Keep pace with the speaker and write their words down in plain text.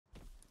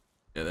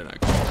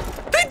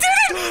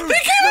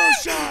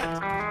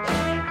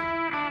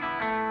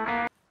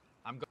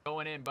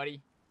in,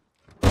 buddy.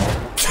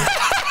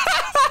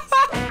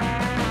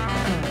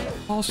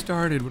 All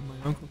started when my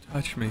uncle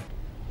touched me.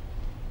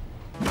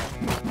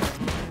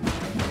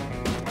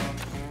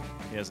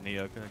 He has an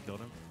EOK that killed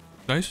him.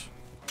 Nice.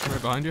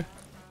 Right behind you.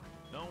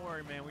 Don't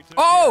worry, man. We took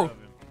Oh! care of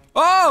him.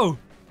 Oh!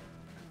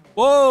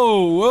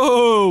 Whoa,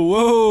 whoa,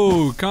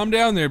 whoa. Calm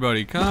down there,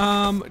 buddy.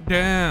 Calm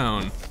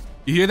down.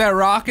 You hear that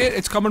rocket?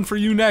 It's coming for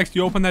you next.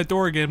 You open that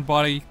door again,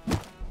 buddy. Do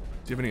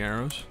you have any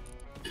arrows?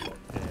 Yeah.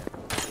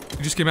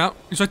 He just came out.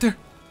 He's right there.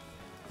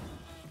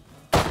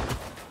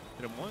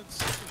 Hit him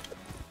once.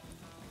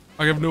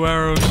 I have no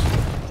arrows.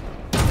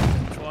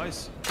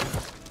 Twice.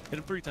 Hit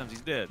him 3 times.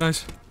 He's dead.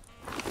 Nice.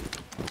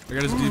 I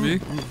got his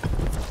DB.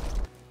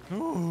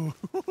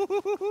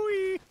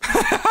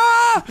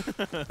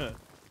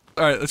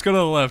 Alright, let's go to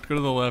the left. Go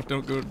to the left.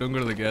 Don't go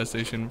to the gas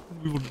station.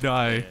 We will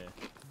die.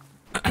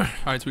 Yeah.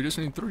 Alright, so we just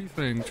need 3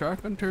 things.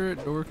 Shotgun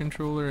turret, door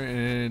controller,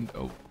 and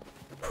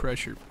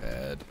pressure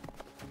pad.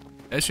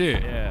 That's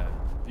it. Yeah.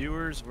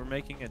 Viewers, we're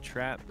making a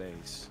trap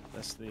base.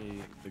 That's the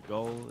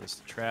goal, is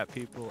to trap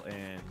people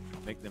and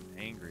make them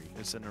angry.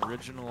 It's an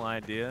original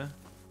idea.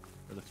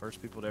 We're the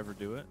first people to ever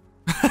do it.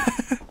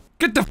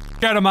 Get the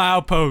f out of my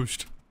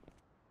outpost.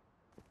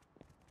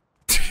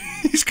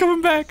 He's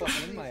coming back.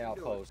 In my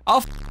outpost. I'll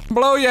f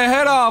blow your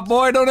head off,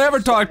 boy. Don't ever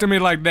talk to me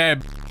like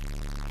that.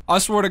 I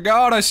swear to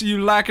God, I see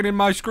you lacking in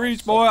my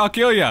streets, boy. I'll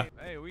kill ya.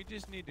 Hey, we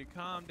just need to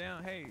calm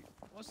down. Hey,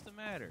 what's the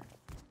matter?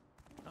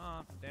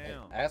 Calm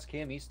down. Ask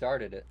him, he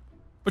started it.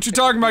 What you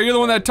talking about? You're the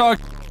one that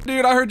talked.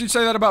 Dude, I heard you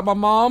say that about my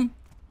mom.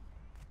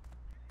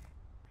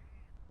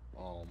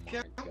 Oh my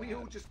Can't God. we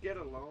all just get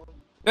along?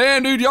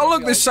 Damn, dude, y'all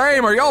look the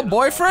same. Are y'all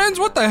boyfriends?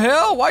 What the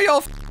hell? Why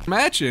y'all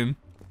matching?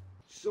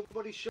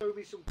 Somebody show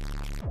me some.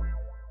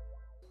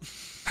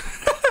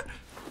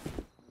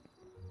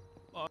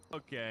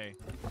 Okay.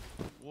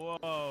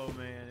 Whoa,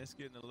 man, it's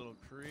getting a little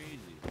crazy.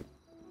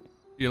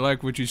 You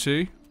like what you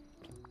see?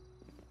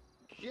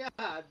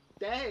 God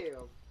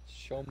damn.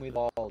 Show me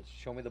the bulge.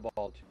 Show me the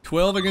bulge.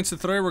 12 against the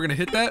 3. We're gonna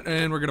hit that,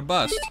 and we're gonna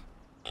bust.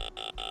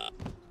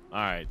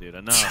 Alright, dude,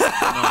 enough.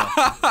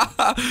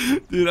 Enough.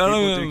 Dude, I don't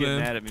People know, do get man.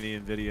 mad at me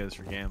in videos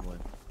for gambling.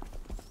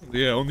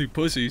 Yeah, only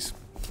pussies.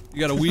 You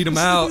gotta weed them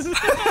out.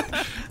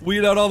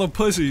 Weed out all the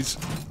pussies.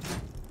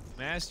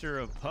 Master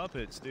of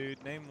Puppets,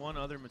 dude. Name one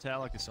other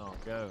Metallica song.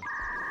 Go.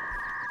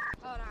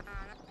 Hold on,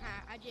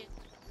 I just...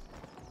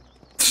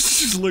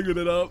 Just looking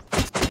it up.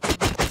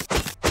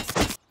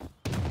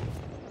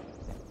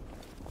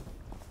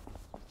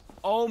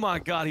 Oh my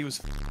god, he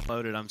was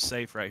loaded. I'm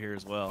safe right here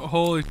as well.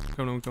 Holy,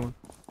 come on, come on.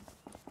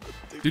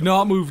 Do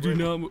not move, do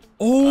not move.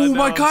 Oh know,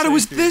 my I'm God, it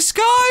was safe, dude. this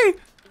guy?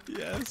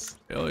 Yes.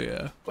 Hell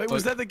yeah. Wait,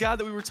 was that the guy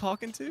that we were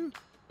talking to?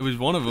 It was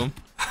one of them.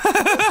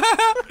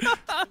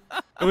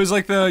 It was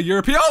like the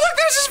European. Oh, look,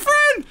 there's his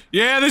friend!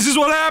 Yeah, this is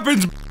what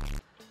happens.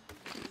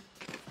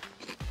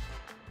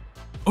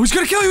 Oh, he's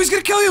gonna kill you, he's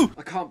gonna kill you!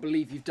 I can't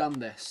believe you've done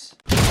this.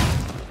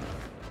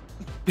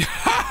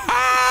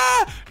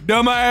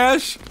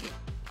 Dumbass!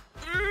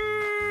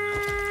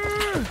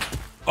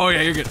 Oh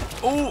yeah, you're good.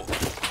 Oh!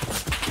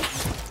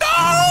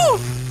 No!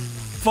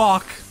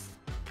 Fuck.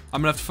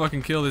 I'm gonna have to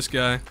fucking kill this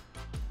guy.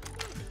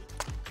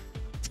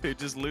 Dude,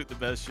 just loot the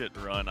best shit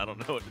and run. I don't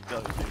know what to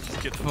tell you, dude.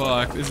 Just get the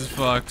Fuck, fuck this is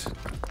fucked.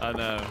 out. I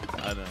know.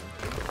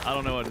 I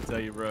don't know what to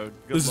tell you, bro.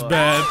 Good This is luck.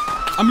 bad.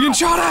 I'm getting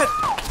shot at!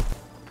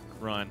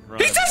 Run,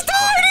 run. He just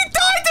died! He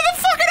died to the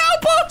fucking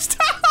outpost!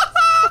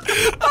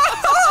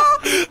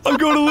 I'm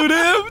going to loot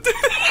him!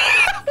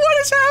 What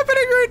is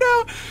happening right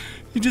now?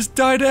 He just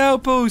died to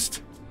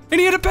outpost. And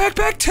he had a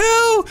backpack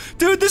too!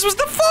 Dude, this was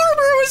the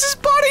farmer! It was his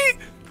buddy!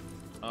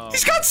 Oh,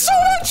 He's got so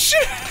much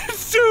shit!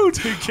 Dude!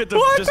 Get the,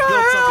 What just the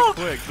build hell?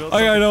 something quick. Build I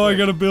something know, I quick.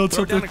 gotta build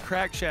Throw something. down a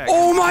crack shack.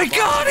 Oh my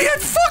God, he had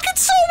fucking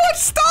so much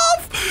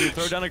stuff! Dude,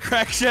 throw down a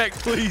crack shack,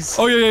 please.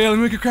 Oh yeah, let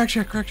me make a crack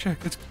shack,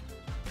 Let's...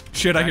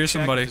 Shit, I Crack hear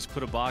shack, somebody. Just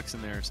put a box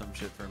in there or some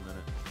shit for a minute.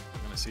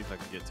 I'm gonna see if I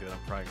can get to it. I'm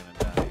probably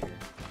gonna die here.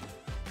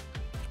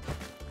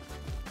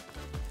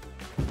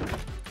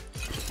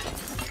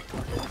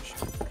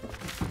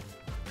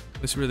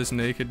 This is where this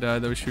naked guy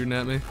that was shooting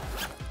at me.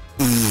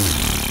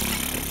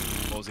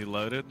 Was he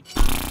loaded?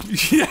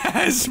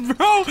 Yes, bro!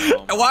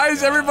 Oh my Why is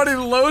God. everybody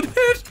loaded?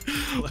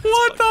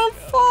 What the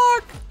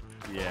fuck?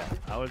 Yeah,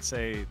 I would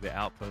say the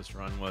outpost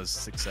run was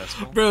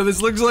successful. Bro,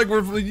 this looks like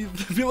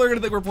people are gonna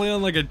think we're playing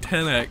on like a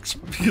 10x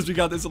because we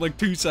got this in like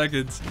 2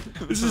 seconds.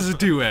 This is a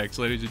 2x,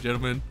 ladies and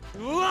gentlemen.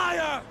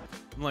 Liar!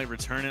 I'm like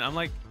returning. I'm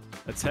like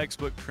a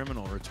textbook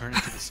criminal returning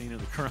to the scene of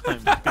the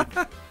crime.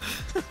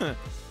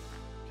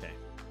 Okay,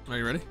 Are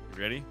you ready?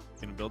 you ready?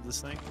 Gonna build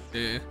this thing?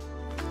 Yeah.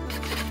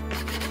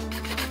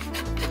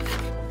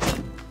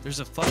 There's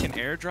a fucking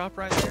airdrop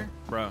right there,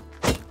 bro.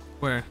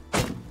 Where?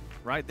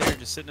 Right there,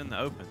 just sitting in the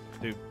open,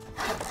 dude.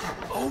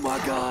 Oh my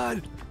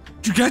God!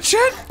 Did you get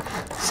shit?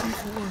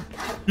 C4.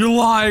 You're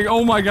lying!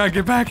 Oh my God,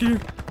 get back here!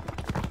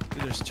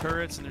 Dude, there's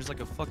turrets and there's like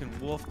a fucking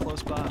wolf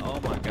close by.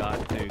 Oh my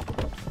God, dude.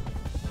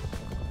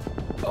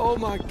 Oh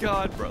my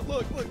God, bro.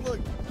 Look.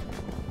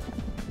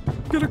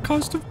 Get a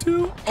custom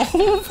too?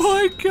 Oh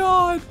my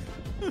God!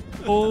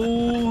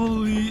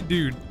 Holy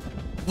dude.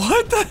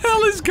 What the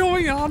hell is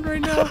going on right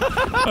now?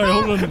 Alright,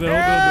 hold on to that.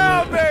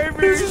 Yeah, Hold on to that.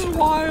 baby. This is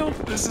wild.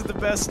 This is the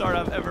best start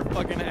I've ever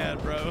fucking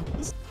had, bro.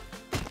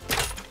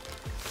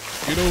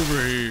 Get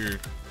over here.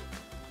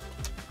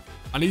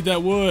 I need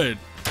that wood.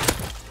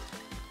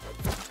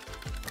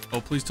 Oh,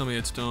 please tell me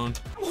it's stone.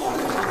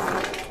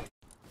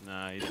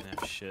 Nah, you didn't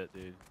have shit,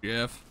 dude.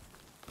 Jeff.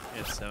 He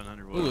had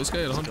 700 wood. Ooh, this guy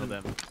had Let's kill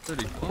them.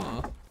 130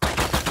 claw.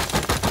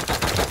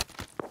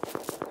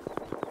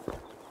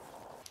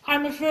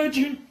 I'm a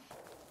virgin.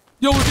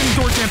 Yo, we're getting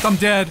door camped. I'm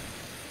dead.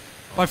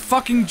 By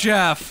fucking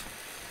Jeff.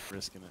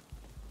 Risking it.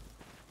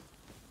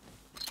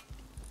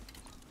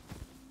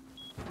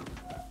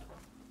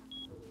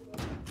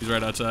 He's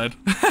right outside.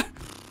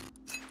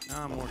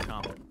 Nah, I'm more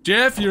confident.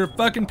 Jeff, you're a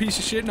fucking piece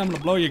of shit and I'm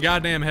gonna blow your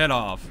goddamn head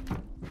off.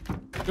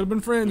 Could've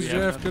been friends, We have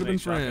Jeff. enough to Could've been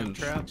make shotgun friends.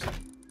 Traps.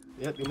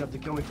 Yep, you have to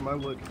kill me for my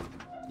wood.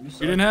 You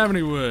didn't have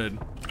any wood.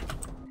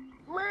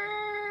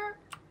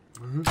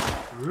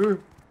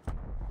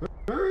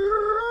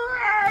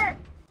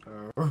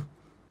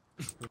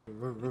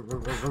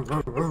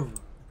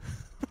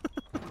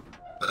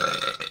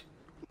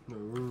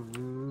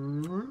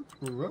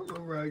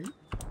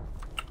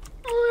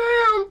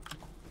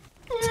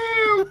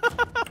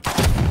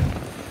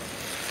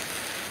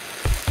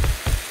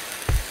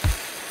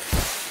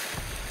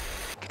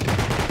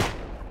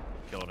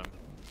 Killed him.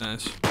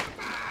 Nice.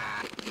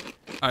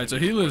 Alright, so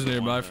he lives More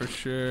than nearby one, for though.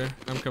 sure.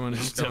 I'm coming.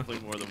 There's I'm coming.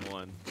 definitely more than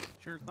one.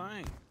 Sure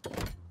thing.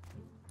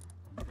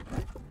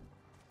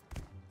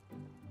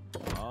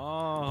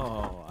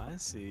 Oh, I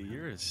see.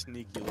 You're a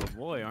sneaky little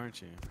boy,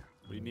 aren't you?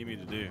 What do you need me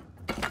to do?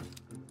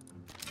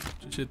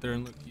 Just sit there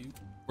and look cute.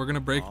 We're gonna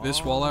break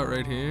this wall out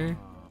right here.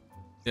 Oh.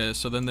 Yeah,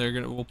 so then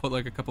we'll put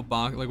like a couple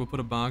box, like we'll put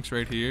a box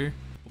right here.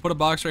 We'll put a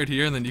box right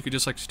here and then you could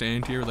just like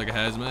stand here with like a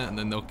hazmat and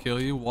then they'll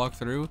kill you, walk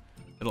through.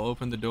 It'll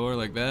open the door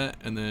like that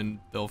and then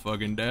they'll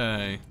fucking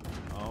die.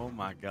 Oh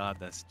my god,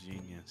 that's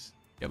genius.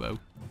 Yeah, bo.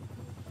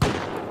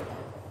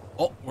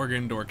 Oh, we're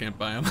getting door camped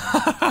by him.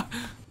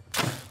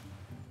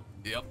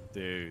 Yep.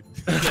 Dude.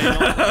 They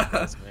don't like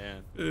this,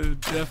 man.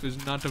 Jeff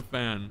is not a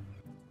fan.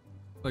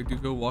 Like,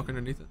 dude, go walk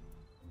underneath it.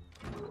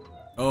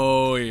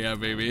 Oh, yeah,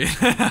 baby.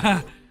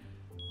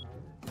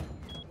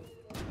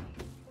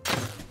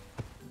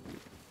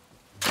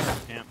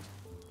 Camp.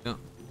 Yeah.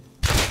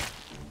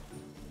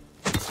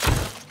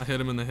 I hit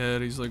him in the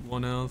head. He's like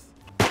 1 health.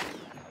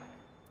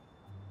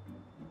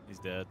 He's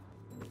dead.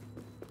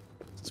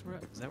 Is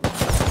that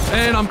where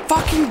And I'm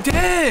fucking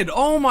dead!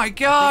 Oh my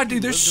god, he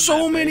dude, there's lives in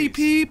so that many base.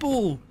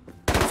 people!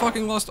 I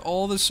fucking lost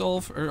all the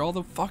sulfur, or all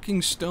the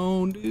fucking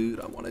stone, dude.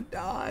 I wanna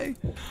die.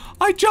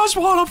 I just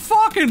wanna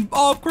fucking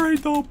upgrade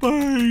the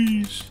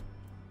base!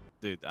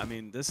 Dude, I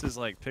mean, this is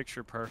like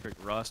picture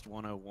perfect Rust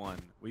 101.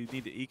 We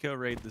need to eco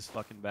raid this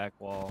fucking back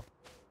wall,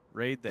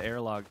 raid the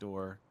airlock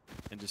door,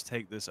 and just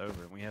take this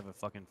over. And we have a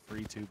fucking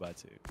free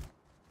 2x2.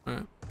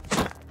 Alright.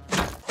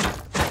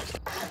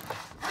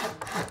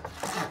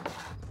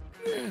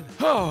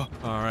 Oh,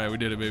 Alright, we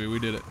did it, baby. We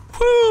did it.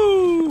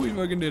 Woo! We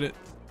fucking did it.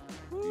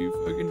 You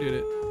fucking did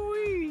it.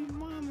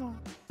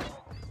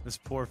 this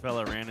poor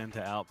fella ran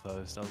into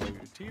outpost. I was like,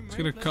 teammate, He's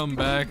gonna let's come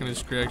go." back and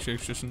his crack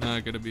shake's just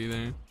not gonna be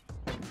there.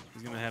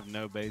 He's gonna have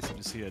no base and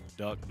just see a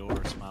duck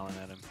door smiling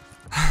at him.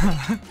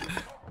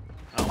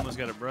 I almost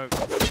got it broke.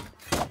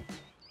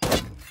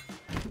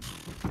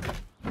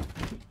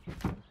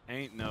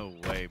 Ain't no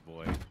way,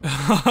 boy.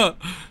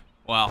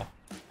 Wow.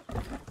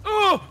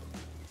 Oh!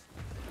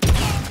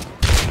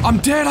 I'm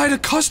dead! I had a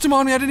custom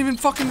on me, I didn't even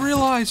fucking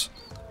realize!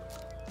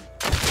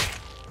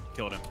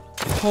 Killed him.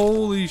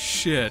 Holy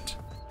shit.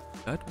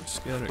 That was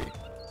scary.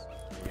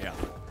 Yeah.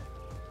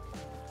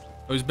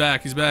 Oh, he's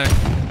back, he's back.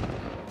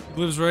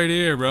 He lives right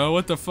here, bro.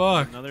 What the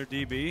fuck? Another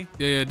DB.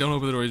 Yeah, don't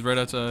open the door, he's right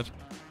outside.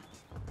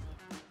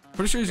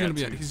 Pretty sure he's Got gonna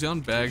be, two- he's on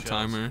bag shells.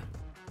 timer.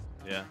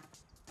 Yeah.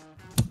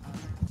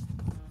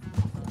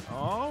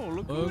 Oh,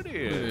 look who Look it who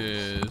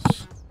is. it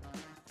is.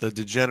 The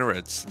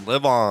degenerates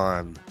live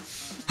on.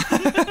 I'm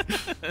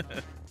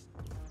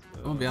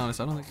gonna be honest,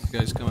 I don't think this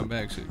guy's coming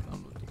back, so I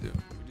don't know what to do.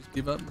 We just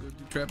give up and go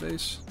do trap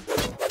base?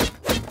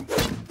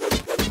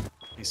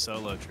 He's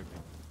solo tripping.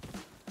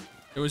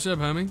 Hey, what's up,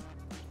 homie?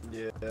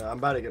 Yeah, I'm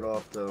about to get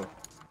off though.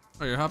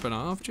 Oh, you're hopping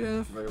off,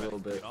 Jeff? Very little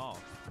bit. Oh,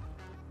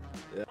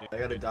 Yeah, I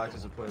got a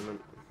doctor's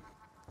appointment.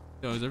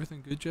 Yo, is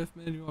everything good, Jeff,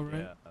 man? You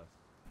alright? yeah.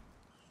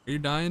 Are you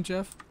dying,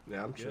 Jeff?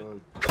 Yeah, I'm Good.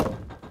 chilling.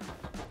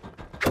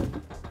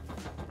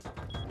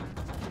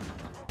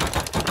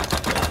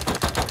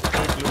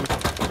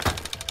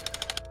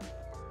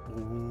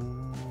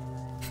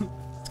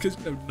 It's because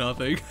you have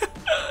nothing.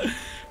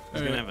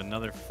 He's gonna have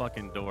another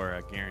fucking door,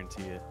 I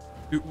guarantee it.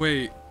 Dude,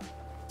 wait.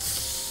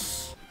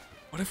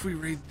 What if we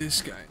raid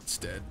this guy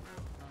instead?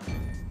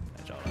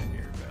 That's all I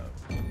hear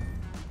about.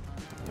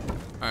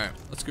 Alright,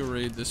 let's go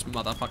raid this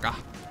motherfucker.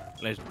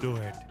 Let's do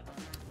it.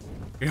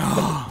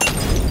 Yeah.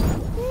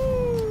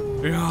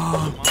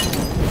 Yeah.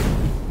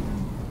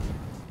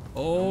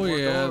 Oh more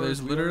yeah, doors,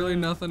 there's we literally already-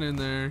 nothing in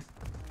there.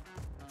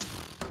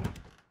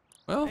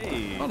 Well,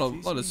 Hey, a lot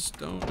of easy.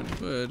 stone and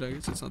wood. I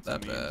guess it's not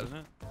that Memes, bad. isn't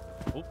it?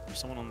 Oh, there's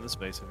someone on this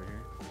base over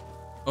here.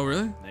 Oh,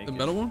 really? The Naked.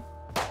 metal one?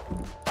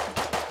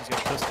 He's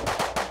got a pistol.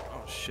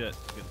 Oh shit,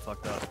 he's getting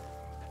fucked up.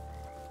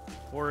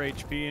 4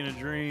 HP in a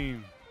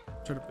dream.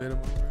 Try to bait him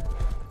over.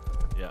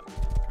 Yeah, trying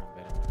to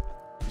bait him.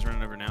 He's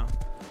running over now.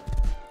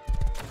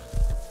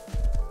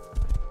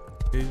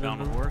 He's Down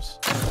the over. horse.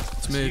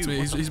 It's me. It's you, me.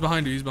 what the He's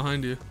behind you. He's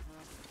behind you.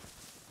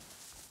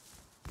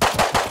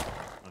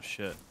 Oh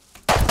shit.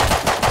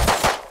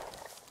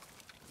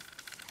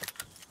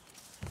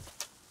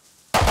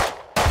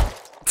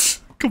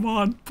 Come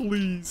on,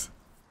 please.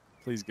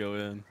 Please go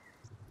in.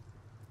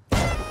 Yeah,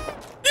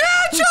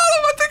 I shot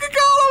him. I think I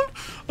got him.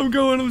 I'm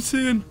going. I'm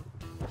seeing.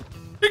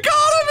 You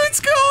got him. Let's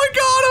go. I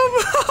got him.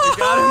 You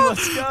got him.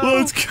 Let's go.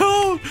 Let's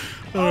go.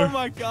 Oh Alright,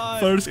 my god.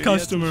 first Dude, he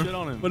had some customer. shit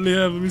on him. What do they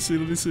have? Let me see.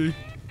 Let me see.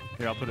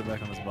 Here, I'll put it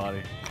back on his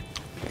body.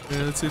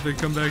 Yeah, let's see if they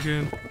come back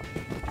in.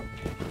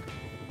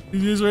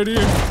 He is right here.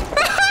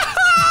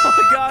 Oh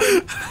my god.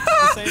 It's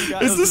the same guy.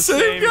 It's It the was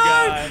same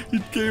guy. He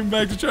came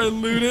back to try to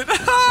loot it.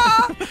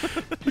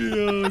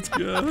 Yo, let's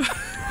go.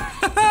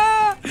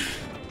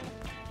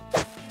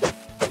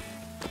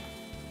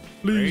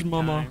 Please, Great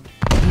mama. time.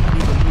 Give me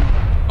the loot.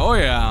 Oh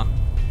yeah.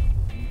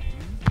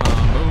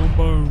 Boom,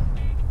 boom.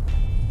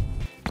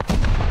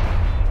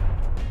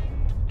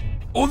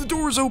 Oh, the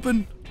door is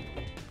open.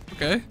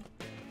 Okay.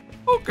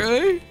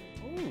 Okay.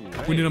 Ooh,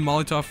 We need a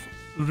Molotov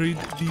raid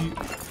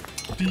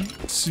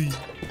DC.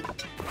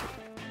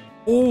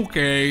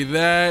 Okay,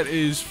 that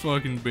is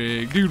fucking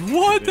big. Dude,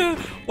 what the?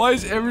 Why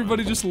is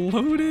everybody just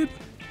loaded?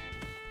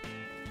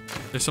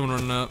 There's someone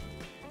running up.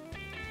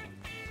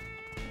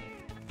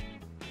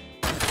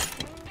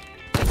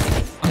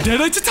 I'm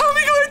dead. It's a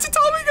Tommy gun. It's a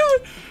Tommy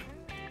gun.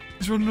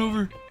 He's running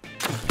over.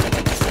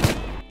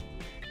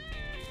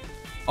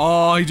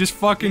 Oh, he just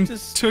fucking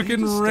took he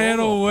and just ran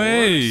stole a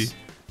away. horse.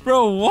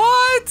 Bro,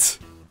 what?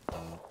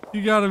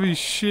 You gotta be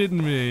shitting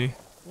me.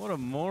 What a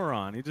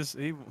moron.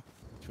 Should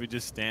we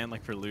just stand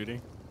like for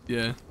looting?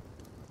 Yeah.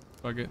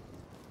 Fuck it.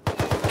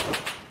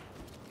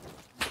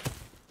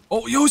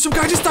 Oh, yo, some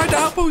guy just died to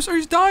outpost, or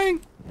he's dying.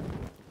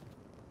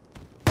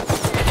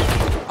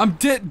 I'm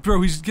dead,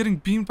 bro. He's getting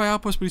beamed by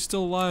outpost, but he's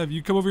still alive.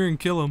 You come over here and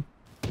kill him.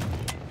 I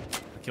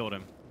killed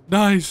him.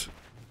 Nice.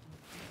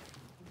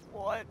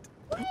 What?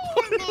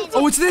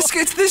 Oh, it's this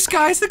guy. It's this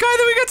guy. It's the guy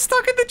that we got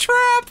stuck in the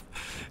trap.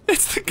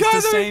 It's the guy.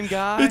 It's the same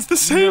guy? It's the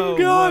same No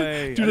guy.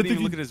 way. Dude, I didn't even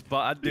he- look at his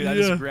body. Dude, I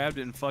Yeah. just grabbed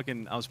it and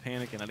fucking, I was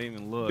panicking. I didn't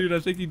even look. Dude, I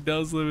think he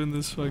does live in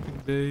this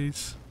fucking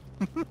base.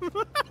 What's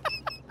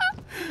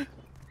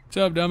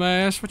up,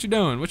 dumbass? What you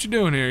doing? What you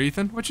doing here,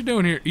 Ethan? What you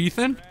doing here,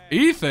 Ethan?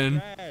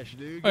 Ethan?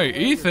 Hey,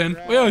 Ethan?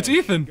 Yo, it's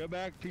Ethan.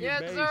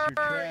 Yes, sir.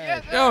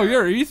 Yes, sir. Yo,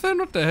 you're Ethan?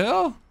 What the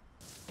hell?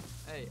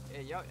 Hey,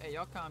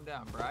 y'all calm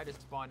down, bro. I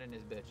just spawned in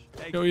this bitch.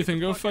 Hey, Yo, get Ethan,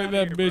 the go fuck fight outta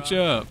that here, bitch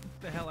bro. up.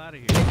 Get the hell out of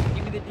here.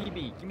 Give me the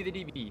DB. Give me the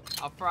DB.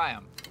 I'll fry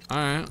him.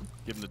 Alright.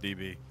 Give him the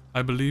DB.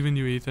 I believe in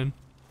you, Ethan.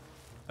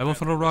 I will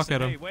throw a rock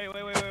at Hey, him. wait.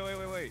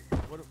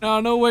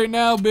 What, No, wait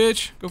now,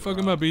 bitch. Go fuck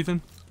him up,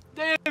 Ethan.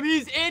 Damn,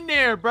 he's in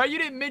there, bro. You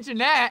didn't mention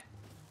that.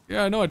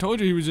 Yeah, I know. I told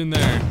you he was in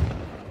there.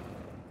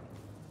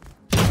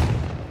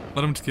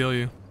 Let him kill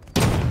you.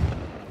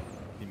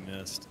 he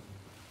missed.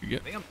 You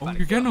get. I think I'm Oh, about to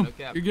you're kill getting him, him.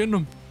 no cap. You're getting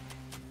him.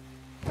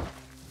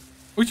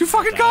 Oh, you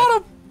fucking Died.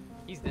 got him.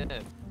 He's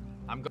dead.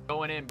 I'm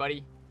going in,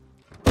 buddy.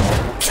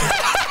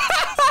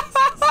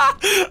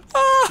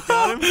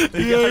 Got him?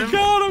 Yeah, I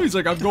got him. He's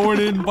like, I'm going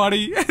in,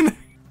 buddy.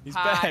 He's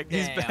Hot back.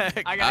 He's damn.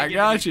 back. I I gotta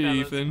got get you,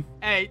 these fellas. Ethan.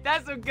 Hey,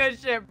 that's some good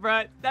shit,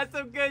 bro. That's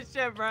some good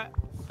shit, bro.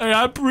 Hey,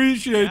 I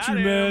appreciate Got you,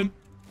 him. man.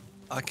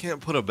 I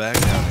can't put a bag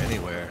down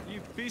anywhere.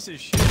 You piece of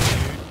shit,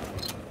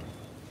 dude.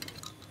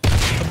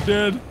 I'm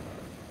dead.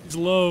 He's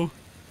low.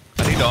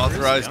 I need to Where is he?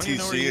 authorize I don't even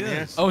know where he TC in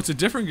here. is. Oh, it's a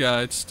different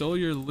guy. It stole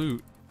your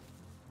loot.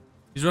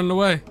 He's running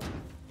away.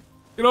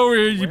 Get over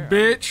here, you Where?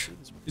 bitch.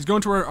 He's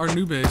going to our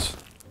new base.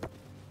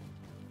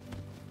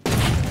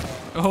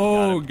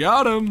 Oh,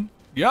 got him.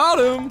 Got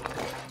him.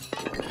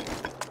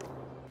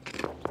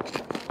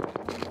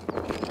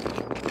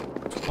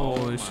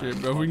 Holy shit,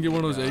 bro. If we can get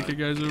one of those AK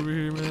guys over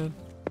here, man.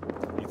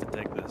 Ethan,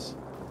 take this.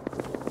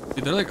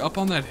 Dude, they're like up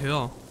on that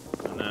hill.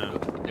 No,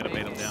 we gotta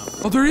bait him down.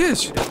 Oh, there he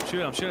is. Shoot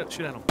him, shoot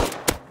at him.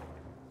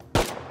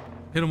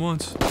 Hit him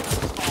once.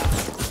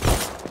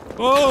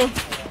 Oh.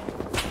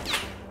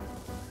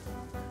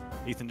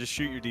 Ethan, just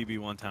shoot your DB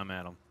one time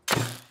at him.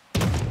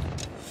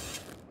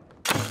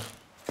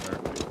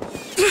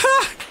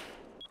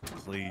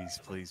 Please,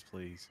 please,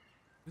 please.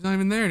 He's not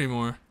even there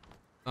anymore.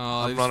 Oh,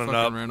 I'm they just running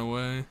fucking up. ran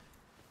away.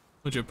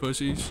 Bunch of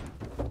pussies.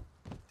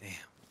 Damn.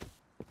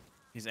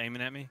 He's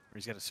aiming at me, or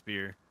he's got a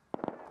spear.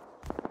 Oh,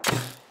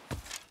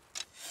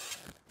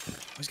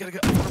 he's got a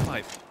gun.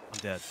 Pipe. I'm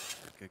dead.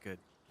 Good, good.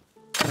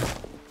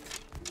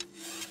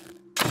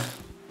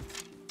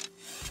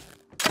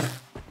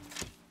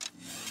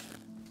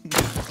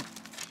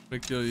 They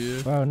kill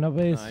you. Bro,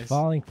 nobody's Nice.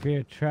 falling for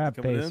your trap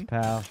Coming base, in?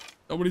 pal.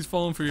 Nobody's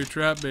falling for your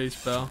trap base,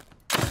 pal.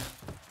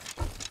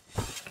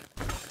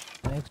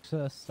 Thanks.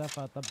 stuff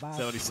out the box. Is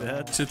that what he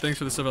said? He said thanks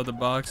for the stuff out the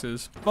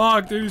boxes.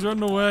 Fuck, dude, he's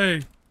running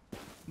away.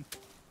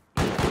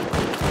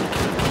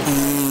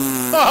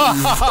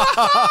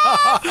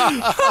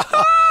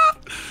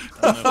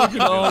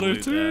 Fucking Alder,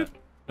 dude.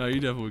 No, you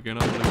definitely can.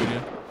 I'm gonna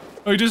video.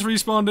 Oh, he just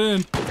respawned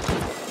in.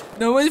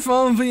 Nobody's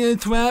falling for your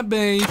trap,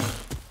 babe.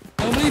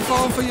 Nobody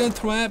falling for your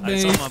trap,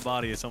 babe. It's on my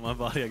body. It's on my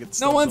body. I get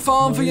No one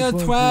falling for your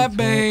trap,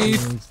 babe.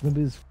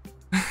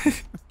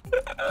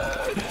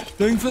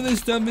 Thanks for the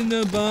stuff in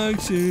the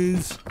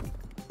boxes.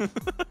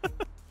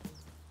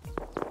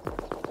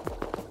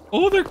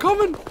 Oh, they're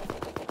coming.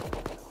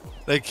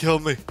 They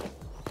killed me.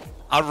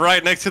 I'm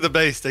right next to the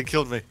base. They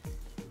killed me.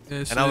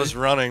 Yes, And I was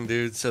running,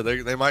 dude, so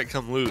they might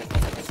come loot.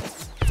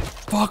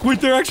 Fuck,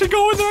 wait, they're actually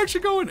going. They're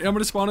actually going. I'm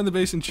gonna spawn in the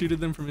base and shoot at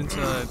them from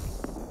inside.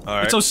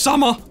 Alright. It's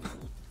Osama.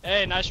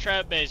 Hey, nice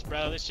trap base,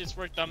 bro. This shit's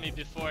worked on me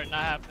before.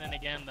 Not happening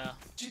again, though.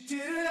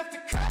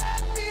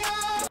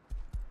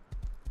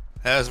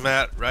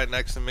 Hazmat right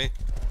next to me.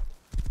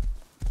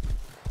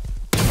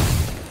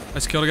 I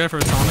just killed a guy for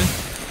a Tommy.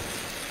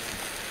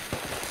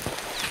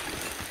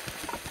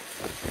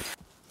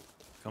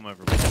 Come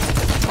over.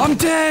 I'm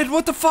dead!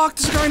 What the fuck?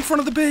 There's a guy in front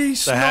of the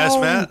base! The No.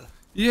 hazmat?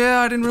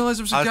 Yeah, I didn't realize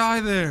there was a guy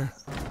there.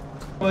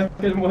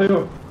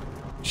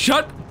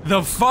 Shut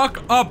the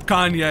fuck up,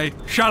 Kanye.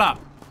 Shut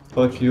up.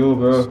 Fuck you,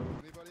 bro.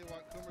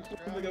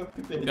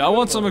 Yeah, I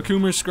want some of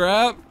Coomer's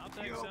scrap.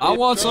 I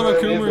want some of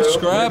Coomer's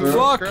scrap.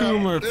 Fuck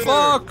Coomer.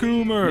 Fuck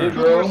Coomer.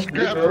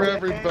 Scrap for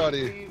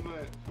everybody.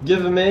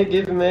 Give it me,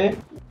 give it me.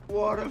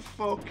 What a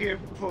fucking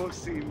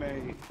pussy,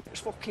 mate.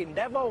 Fucking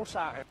devil,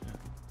 sir.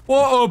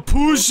 What a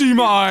pussy,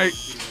 mate.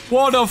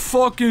 What a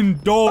fucking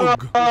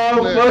dog. Who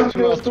else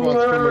wants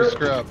Coomer's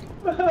scrap?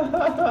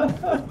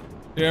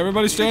 Yeah,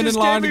 everybody stand in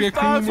line to get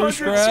Coomer's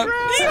scrap.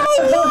 Yo,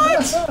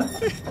 what?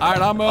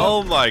 Alright, I'm up.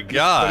 Oh my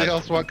god. Anybody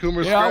else want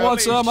Coomer's Yeah, scrap? I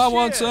want some. I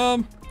want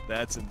some.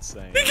 That's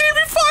insane. He gave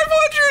me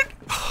 500!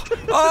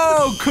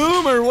 Oh,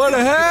 Coomer, what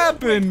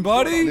happened,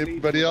 buddy?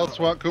 Anybody else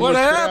want Coomer's What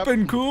scrap?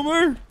 happened,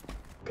 Coomer?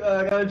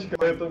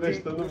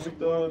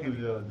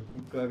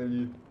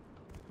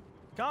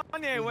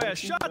 Kanye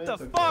West, shut the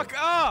fuck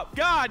up!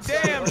 God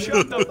damn,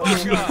 shut the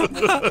fuck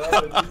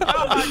up!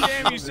 God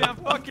damn, you sound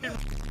fucking.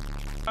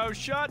 Oh,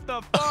 shut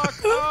the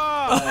fuck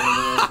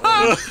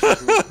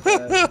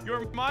up!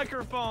 Your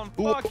microphone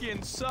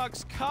fucking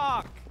sucks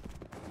cock.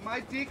 My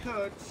dick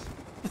hurts.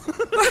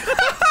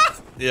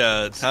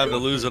 Yeah, time to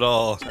lose it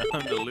all.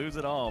 Time to lose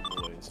it all,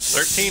 boys.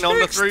 13 on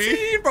the 3.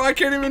 16, bro, I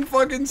can't even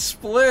fucking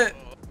split.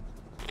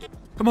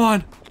 Come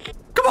on.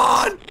 Come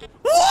on!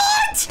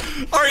 What?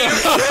 Are you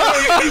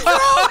kidding me, bro?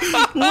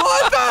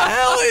 What the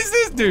hell is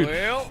this dude?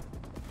 Well,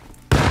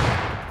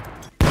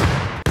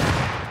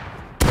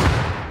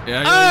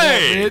 Yeah,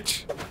 Hey! yeah, bitch.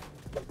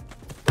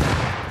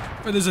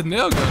 Wait, there's a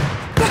nail gun.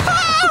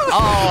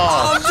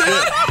 Oh,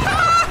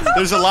 shit.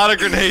 There's a lot of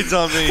grenades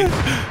on me.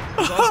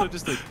 There's also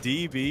just a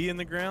DB in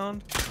the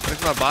ground.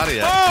 Where's my body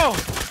at? Oh!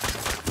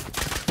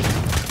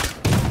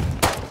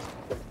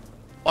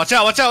 Watch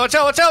out, watch out, watch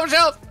out, watch out, watch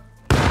out!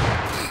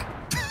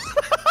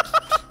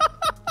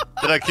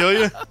 Did I kill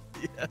you?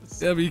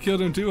 Yes. Yeah, but you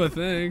killed him too, I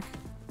think.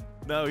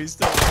 No, he's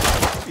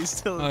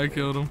still. I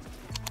killed him.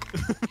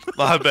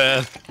 My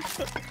bad.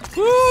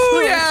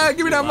 Woo, yeah,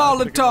 give me that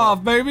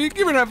Molotov, baby.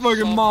 Give me that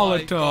fucking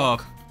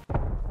Molotov.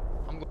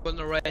 I'm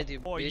gonna raid you,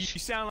 Boy, you bitch.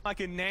 sound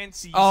like a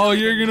Nancy. Oh,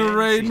 you're gonna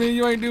raid me?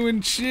 You ain't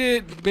doing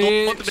shit,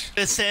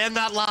 bitch. Saying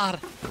that loud.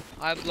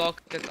 I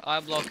block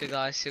it,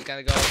 guys. You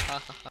can go.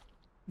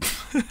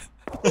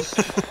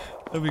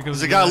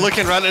 There's a guy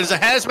looking right. There's a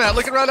hazmat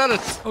looking right at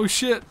us. Oh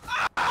shit.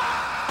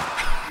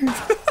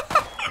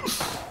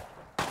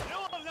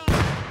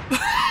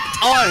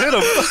 Oh, I hit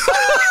him.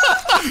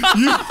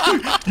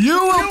 You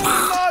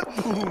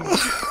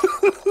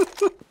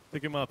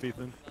Pick him up,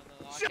 Ethan.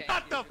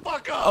 Shut the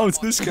fuck up. Oh, it's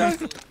this guy?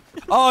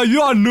 Oh,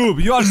 you're a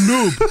noob. You're a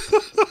noob.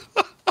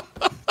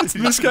 It's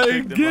this guy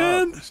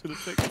again?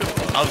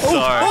 I'm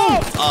sorry.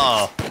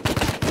 Oh.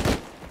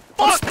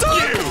 Fuck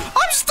you.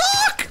 I'm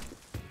stuck.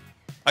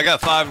 I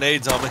got 5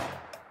 nades on me.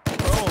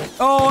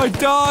 Oh, I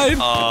died.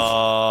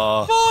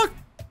 Fuck.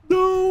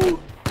 No.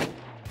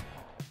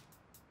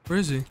 Where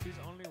is he? He's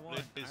only one.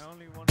 I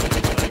only want.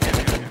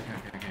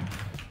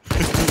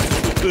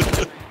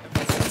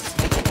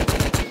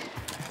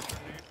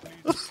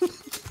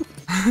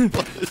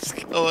 What is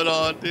going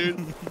on, dude?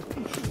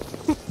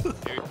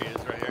 Here he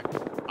is right here.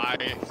 I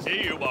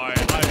see you, boy.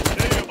 I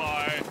see you,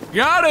 boy.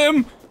 Got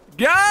him.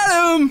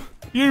 Got him.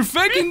 You're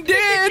fucking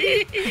dead.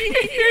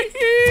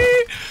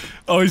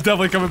 Oh, he's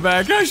definitely coming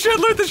back. Oh shit,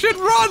 let the shit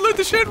run. Let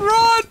the shit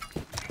run.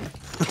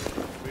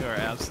 We are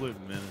absolute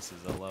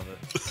menaces. I love it.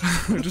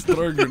 We're just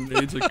throwing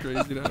grenades like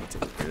crazy now. It's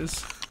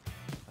hilarious.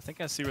 I think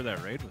I see where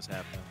that raid was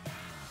happening.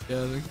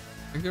 Yeah, I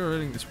think they were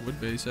raiding this wood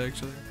base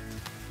actually.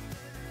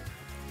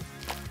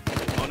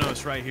 Oh no,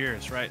 it's right here.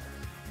 It's right.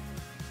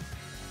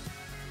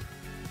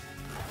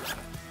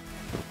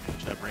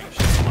 Should I bring shit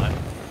to life?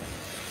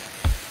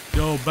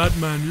 Yo,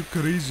 Batman, you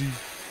crazy.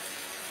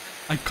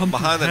 I come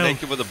Behind to the help.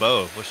 naked with a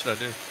bow. What should I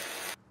do?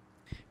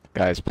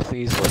 Guys,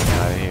 please let me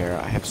out of here.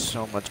 I have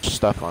so much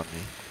stuff on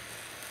me.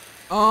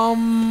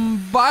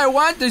 But I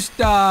want the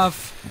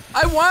stuff.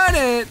 I want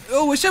it.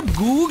 Oh, what's up,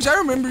 Googs? I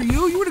remember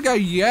you. You were the guy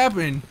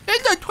yapping.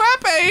 It's a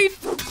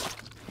Trippy.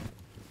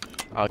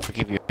 I'll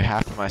give you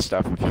half of my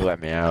stuff if you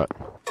let me out.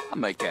 I'll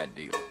make that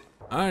deal.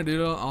 Alright,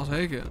 dude, I'll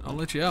take it. I'll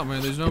let you out,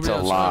 man. There's nobody a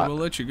outside. lot. We'll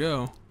let you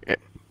go.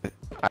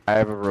 I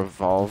have a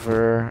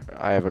revolver.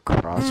 I have a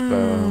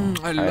crossbow.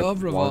 I love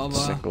have revolver.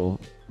 One single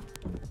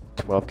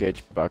 12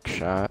 gauge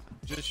buckshot.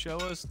 Just show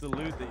us the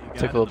loot that you got.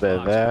 Took a little bit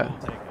of that.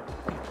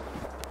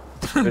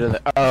 We'll take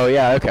it. Oh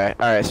yeah, okay.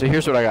 All right. So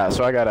here's what I got.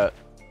 So I got a.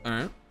 All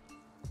right.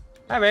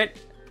 All right.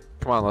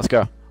 Come on, let's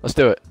go. Let's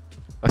do it.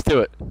 Let's do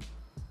it.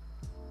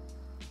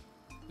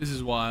 This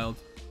is wild.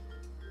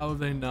 How have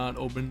they not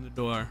opened the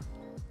door?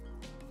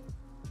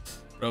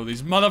 Bro,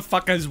 these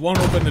motherfuckers won't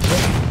open the door.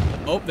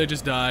 Oh, they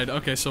just died.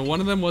 Okay, so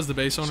one of them was the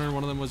base owner and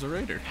one of them was a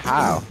raider.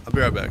 How? I'll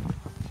be right back.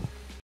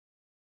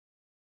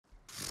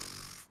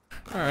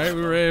 Alright,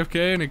 we were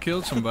AFK and it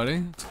killed somebody.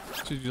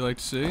 What would you like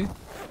to see?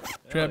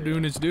 Trap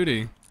doing its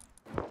duty.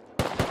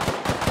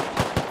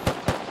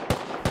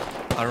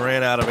 I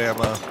ran out of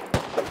ammo.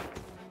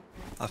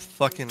 I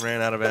fucking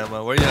ran out of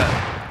ammo. Where you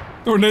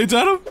at? Throw nades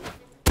at him?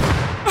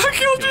 I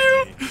killed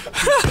you!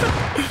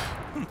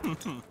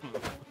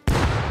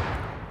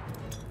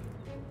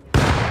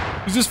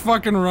 He's just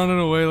fucking running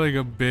away like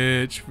a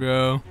bitch,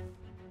 bro.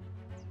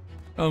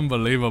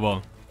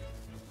 Unbelievable.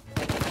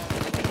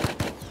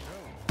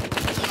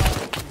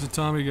 There's a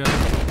Tommy guy.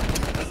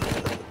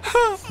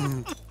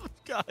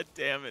 God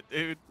damn it,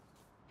 dude.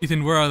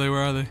 Ethan, where are they? Where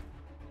are they?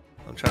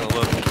 I'm trying to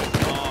look.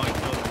 Oh, I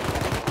killed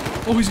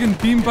him. Oh, he's getting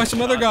beamed by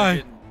some other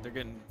guy. They're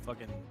getting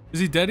fucking. Is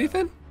he dead,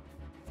 Ethan?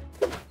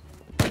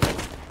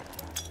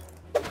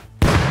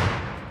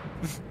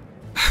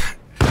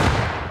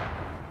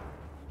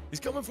 He's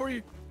coming for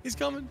you. He's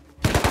coming.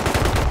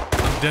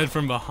 I'm dead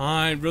from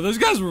behind. Bro, those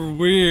guys were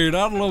weird.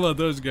 I don't know about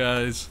those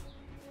guys.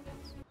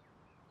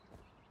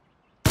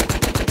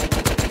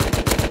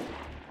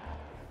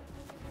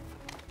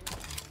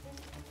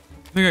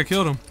 I think I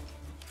killed him.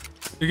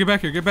 Here, get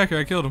back here. Get back here.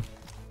 I killed him.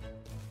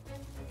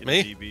 Get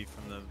Me? DB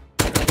from the.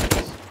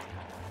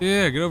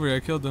 Yeah, get over here. I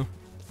killed them.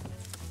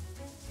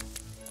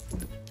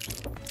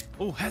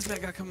 Oh,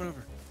 hazmat guy coming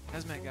over.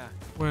 Hazmat guy.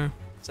 Where?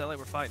 Sound like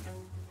we're fighting.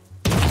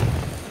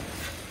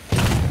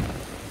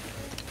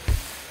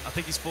 I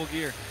think he's full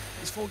gear.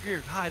 He's full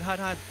gear. Hide, hide,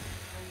 hide.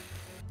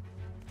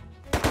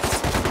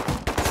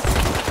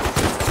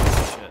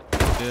 Shit.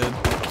 Dead.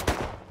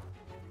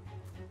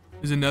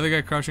 There's another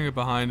guy crouching up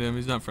behind him.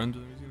 He's not friends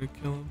with him. He's gonna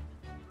kill him.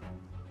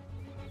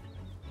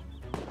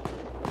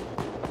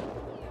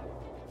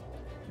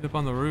 He's up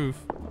on the roof.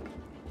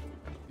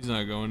 He's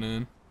not going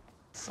in.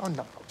 Son of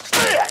a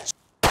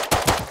I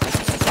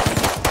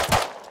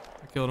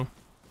killed him.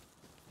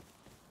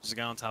 There's a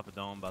guy on top of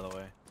dome, by the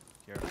way.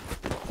 Careful.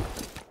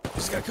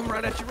 This guy coming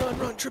right at you. Run,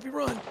 run, Trippy,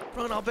 run.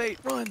 Run, I'll bait.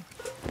 Run.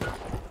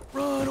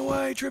 Run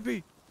away,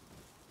 Trippy.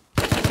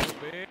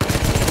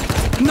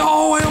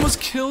 No, I almost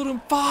killed him.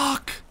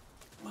 Fuck.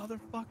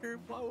 Motherfucker,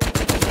 blow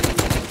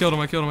I killed him.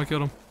 I killed him. I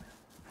killed him.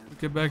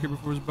 Get back here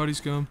before his buddies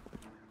come.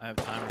 I have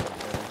timer.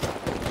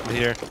 I'm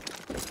here.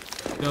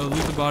 Yo,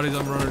 loot the bodies.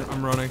 I'm running.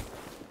 I'm running.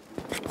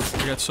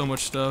 I got so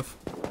much stuff.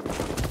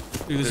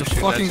 Dude, there's a They're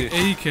shooting fucking at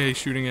AK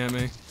shooting at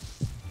me.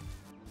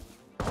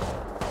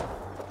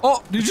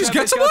 Oh, did you just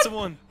get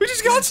someone? We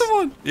just got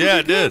someone. Yeah,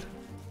 I did.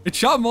 It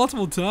shot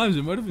multiple times.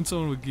 It might have been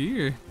someone with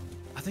gear.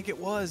 I think it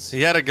was.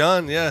 He had a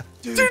gun, yeah.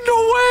 Dude,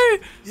 no way.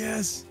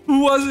 Yes.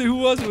 Who was it? Who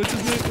was it? What's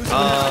his name?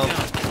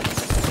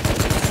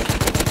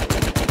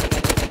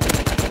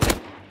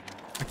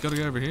 I killed a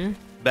guy over here.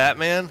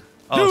 Batman?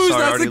 Oh, Dude,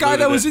 sorry, I that's the already guy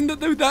that looted was it. in the.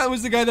 Dude, that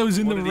was the guy that was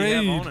in What the did he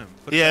have raid. on him?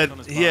 Put it back on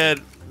his He body.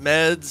 had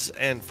meds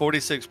and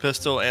 46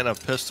 pistol and a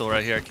pistol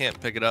right here. I can't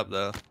pick it up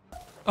though.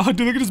 Oh,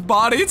 dude, look at his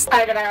body. It's. Oh,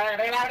 there's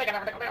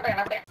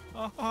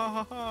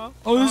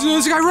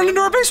a guy running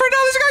into our base right now.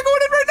 There's a guy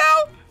going in right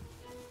now.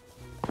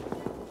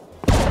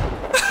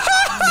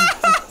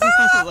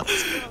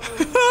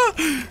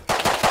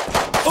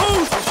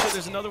 Oh shit,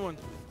 there's another one.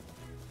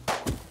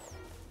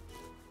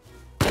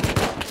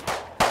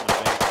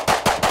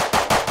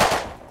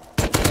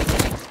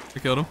 I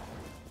killed him.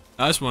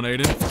 Nice one,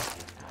 Aiden.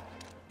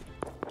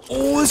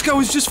 Oh, this guy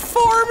was just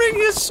farming.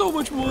 He has so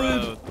much wood.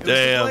 Bro, it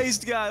Damn. was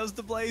the blazed guy. It was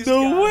the blazed guy.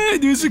 No way.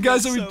 These are We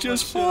guys got that we so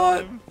just much shit on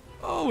fought. him.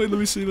 Oh, wait, let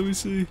me see. Let me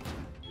see.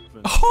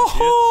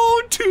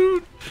 Oh,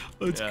 dude.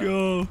 Let's Yeah.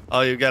 go.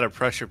 Oh, you got a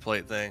pressure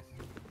plate thing.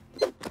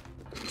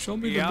 Show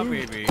me Yeah, the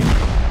loot. baby.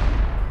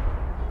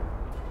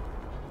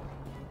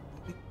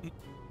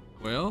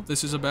 Well,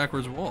 this is a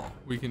backwards wall.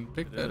 We can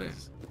pick It that in.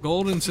 is.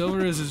 Gold and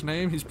silver is his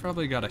name. He's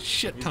probably got a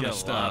shit He's ton got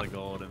of a lot stuff. of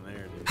gold in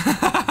there, dude.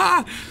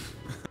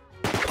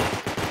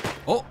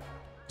 Oh,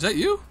 is that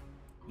you?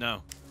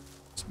 No.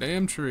 It's a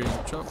damn tree.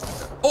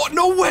 Oh,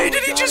 no way!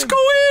 Did he got just him. go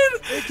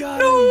in? They got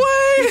No him.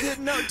 way! He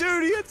didn't know.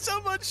 Dude, he had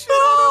so much shit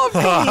Oh,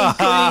 on him. I'm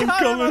coming, I I'm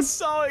coming.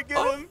 saw it get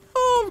him.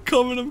 Oh, I'm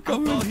coming, I'm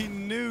coming. Oh, he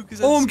knew.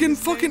 Oh, I'm getting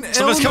fucking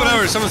Someone's coming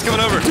over. Someone's coming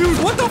over.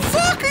 Dude, what the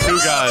fuck? Two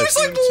guys. He's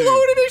like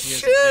loaded as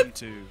shit.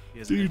 He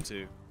has an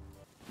M2.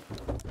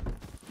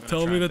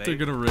 Tell me that they're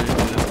gonna raid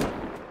this.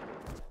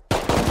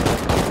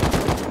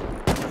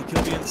 He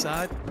killed me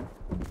inside.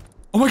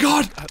 Oh my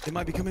god! They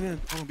might be coming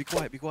in. Oh, be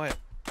quiet, be quiet.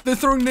 They're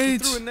throwing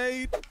nades. Threw a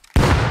nade.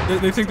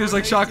 They think there's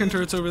like shotgun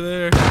turrets over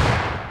there.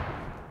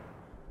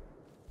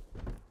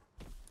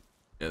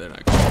 Yeah, they're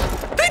not going.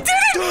 They did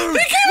it! Dude,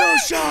 they came no in!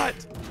 shot!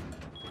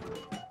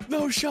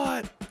 No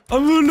shot!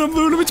 I'm moving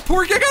him. It's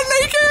Porky. I got an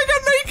AK.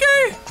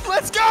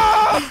 Let's go!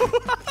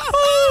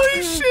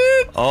 Holy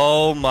shit!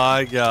 Oh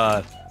my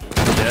god.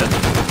 Dead?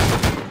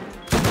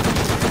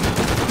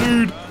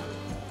 Dude.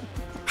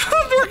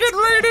 We're getting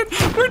raided.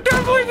 We're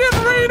definitely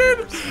getting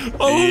raided.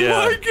 Oh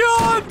my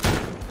god.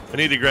 I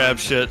need to grab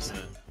shit.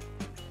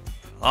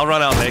 I'll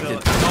run out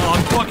naked. Oh,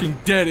 I'm fucking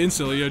dead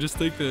instantly. Yo, just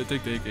take the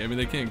AK. I mean,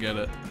 they can't get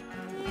it.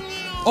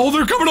 Oh,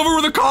 they're coming over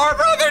with a car,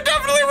 bro. They're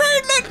definitely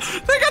raiding it.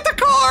 They got the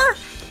car.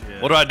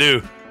 What do I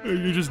do?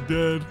 You're just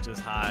dead.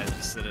 Just hide.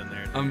 Just sit in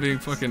there. I'm being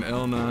fucking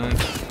L9.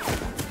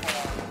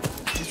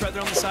 He's right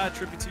there on the side,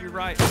 Trippy, to your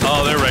right.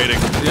 Oh, they're raiding.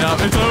 Yeah,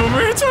 it's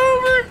over. It's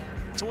over.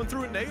 Someone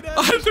threw a nade at him.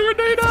 I threw a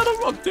nade at him.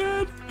 I'm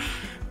dead.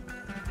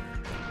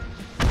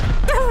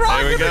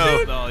 There we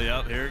go. Oh,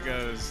 yep. Here it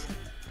goes.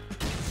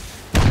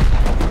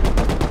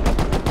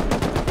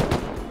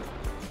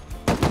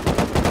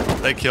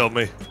 They killed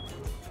me.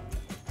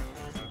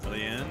 Are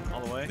they in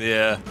all the way?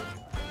 Yeah.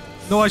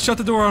 No, I shut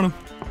the door on him.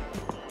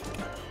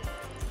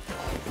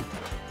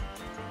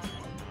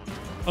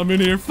 I'm in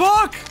here.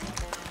 Fuck!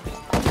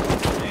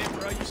 Damn,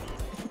 bro,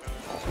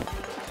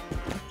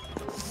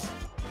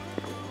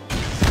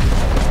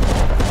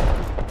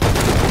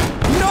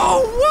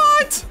 No,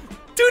 what?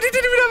 Dude, he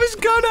didn't even have his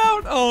gun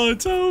out. Oh,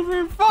 it's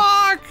over.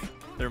 Fuck!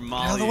 They're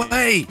mollies. Out of the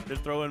way. They're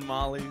throwing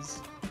mollies.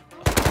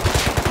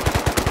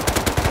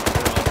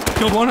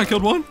 Killed one. I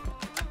killed one.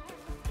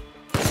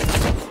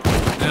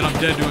 And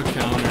I'm dead to a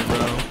counter,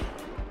 bro.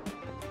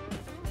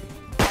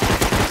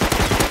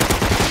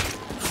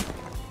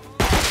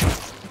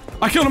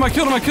 I killed him. I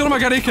killed him. I killed him. I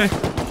got AK.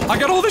 I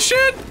got all the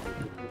shit.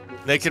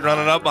 Naked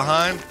running up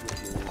behind.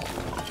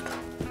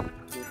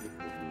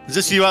 Is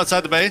this you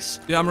outside the base?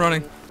 Yeah, I'm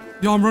running.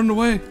 Yo, I'm running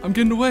away. I'm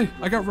getting away.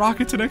 I got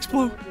rockets and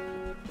explode.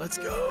 Let's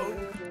go.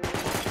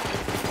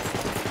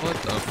 What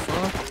the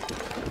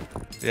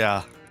fuck?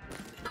 Yeah.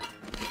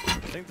 I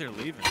think they're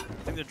leaving. I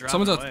think they're driving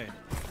Someone's out. away.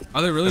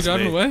 Are they really That's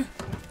driving me. away?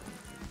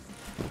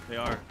 They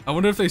are. I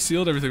wonder if they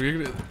sealed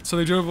everything. So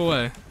they drove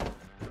away.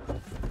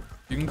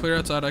 You can clear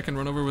outside. I can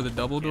run over with a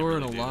double door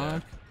and a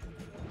lock.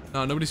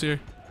 No, nobody's here.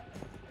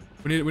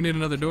 We need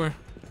another door.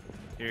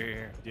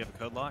 Here. Do you have a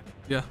code lock?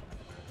 Yeah.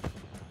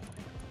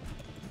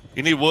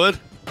 You need wood?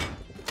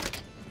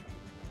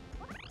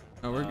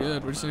 No, we're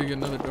good. We just need to get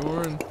another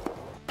door and.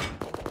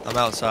 I'm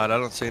outside. I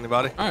don't see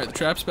anybody. All right, the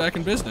trap's back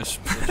in business.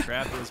 The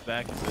trap is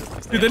back in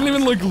business. Dude, they didn't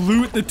even like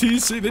loot the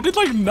TC. They did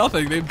like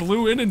nothing. They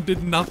blew in and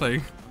did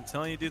nothing. I'm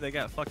telling you, dude, they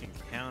got fucking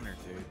countered,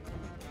 dude.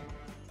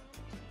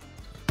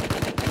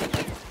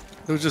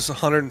 There was just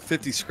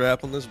 150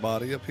 scrap on this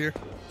body up here.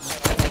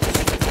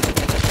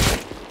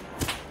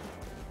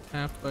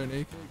 Half by an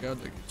AK. God,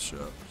 they get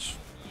shots.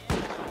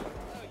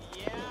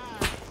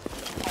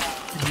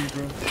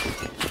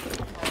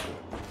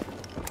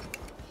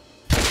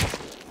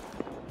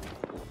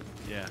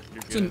 Yeah,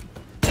 you're It's an- good.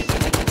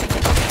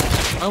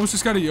 I almost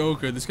just got a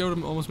Yoker. This guy would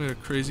have almost made a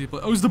crazy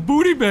play. Oh, it's the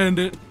booty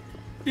bandit.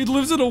 He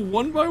lives in a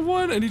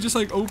 1x1 and he just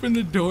like opened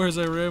the door as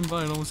I ran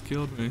by and almost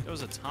killed me. There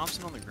was a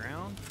Thompson on the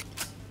ground.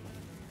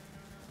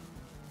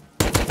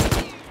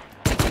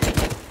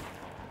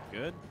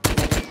 Good.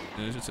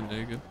 Yeah, it's just a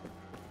naked.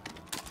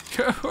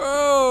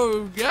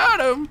 Oh, got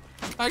him!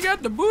 I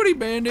got the booty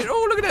bandit.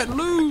 Oh, look at that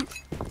loot!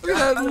 Look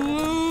at that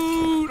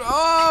loot!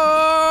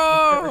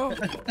 Oh!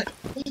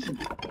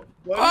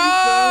 What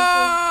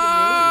Oh!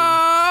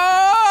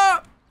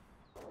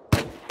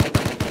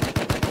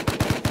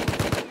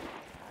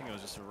 I think it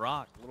was just a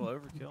rock. A little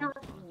overkill.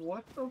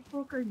 What the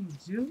fuck are you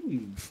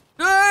doing?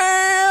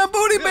 Damn,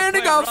 booty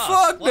bandit got rough.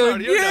 fucked What are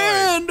you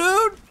again,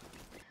 dude!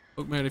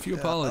 Look, man, if you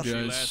What's your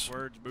apologize, last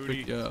words, booty?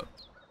 pick you up.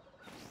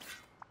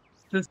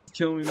 Just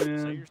kill me, Say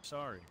man. you're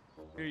sorry.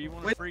 Here, you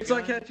want a Wait free until I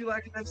gun? catch you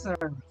like next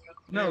time.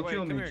 No, Here, wait, kill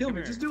come me, here, kill come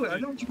me. here. Just do it. I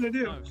know what you're gonna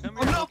do. No, come here, I'm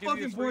I'll not give you a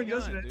fucking free born gun,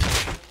 yesterday.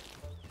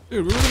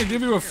 Dude, we were gonna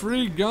give you a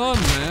free gun,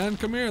 man.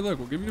 Come here, look,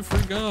 we'll give you a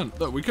free gun.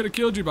 Look, we could have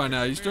killed you by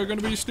now. You still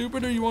gonna be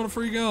stupid or you want a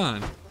free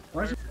gun?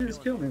 Why don't you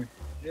just kill me?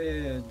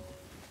 Yeah.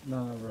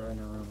 No, bro,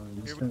 no.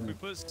 Here, we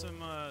put some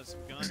guns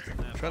in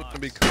that Trying box. to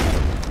be cool.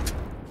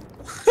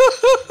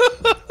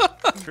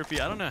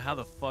 Trippy, I don't know how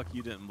the fuck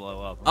you didn't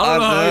blow up. I don't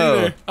know, I how know.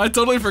 either. I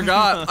totally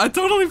forgot. I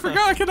totally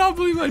forgot. I cannot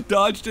believe I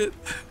dodged it.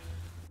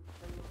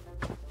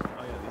 Oh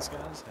yeah, these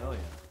guys? Hell yeah.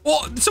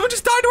 Well, someone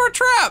just died to our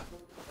trap.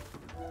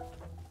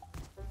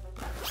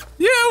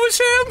 Yeah, it was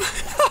him.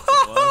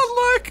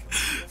 Look.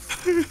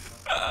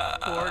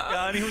 Poor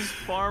guy, and he was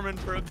farming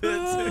for a bit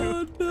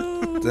too. Oh,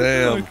 no.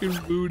 Damn. Fucking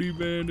booty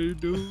bandit,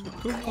 dude.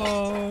 Come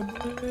on,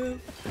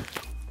 man.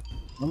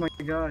 Oh my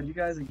god, you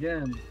guys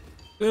again.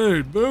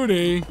 Dude,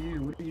 booty.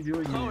 Dude, what are you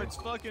doing here? Oh, it's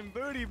fucking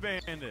Booty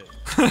Bandit.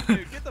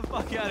 Dude, get the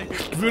fuck out of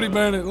here. Booty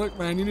bandit, look,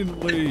 man, you didn't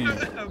leave.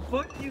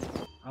 Fuck you.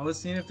 I was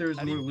seeing if there was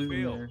How do more you loot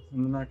in feel? there.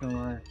 I'm not gonna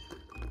lie.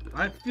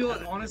 I feel How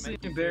did it honestly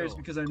make you embarrassed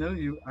feel? because I know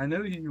you. I know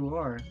who you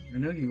are. I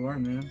know who you are,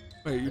 man.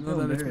 Wait, you I know feel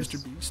that is embarrassed.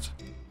 Mr. Beast?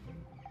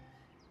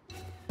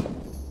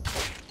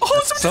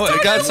 Oh, So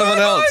it got someone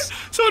else.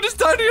 Someone just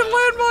died to your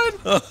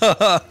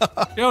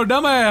landmine. Yo,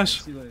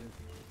 dumbass. See you later.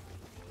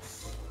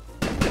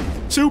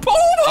 Soup.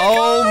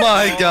 Oh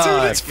my god.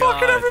 God. Dude, it's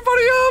fucking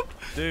everybody up.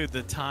 Dude,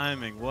 the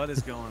timing. What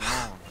is going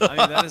on? I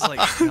mean, that is like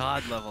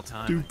god level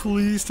timing. Dude,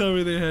 please tell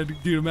me they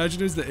had. Dude,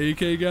 imagine it's the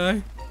AK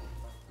guy.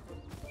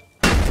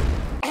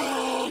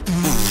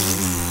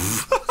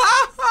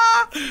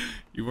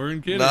 You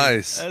weren't kidding.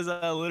 Nice. As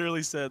I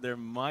literally said, there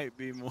might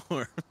be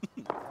more.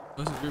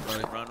 This is your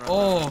buddy. Run,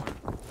 Oh,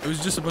 it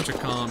was just a bunch of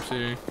comps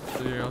here.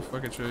 So here, I'll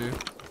fucking show you.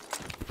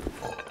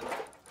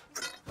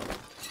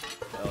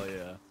 Hell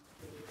yeah.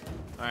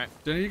 Alright.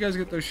 Didn't you guys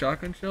get those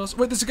shotgun shells?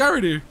 Wait, there's a guy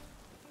right here.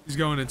 He's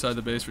going inside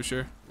the base for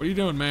sure. What are you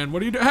doing, man?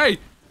 What are you doing? Hey,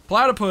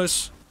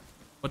 platypus.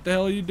 What the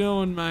hell are you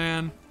doing,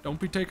 man? Don't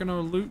be taking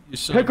our loot, you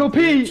son Pickle of a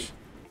bitch.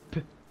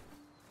 Pete!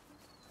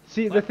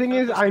 See, the thing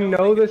is, I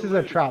know this is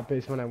a trap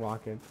base when I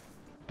walk in.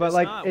 But,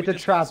 like, it's a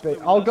trap base.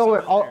 I'll go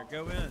in.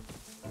 Go in.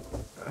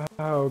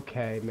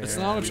 Okay, man. It's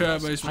not a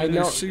trap base, I man.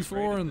 know. There's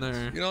C4 in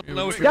there. You don't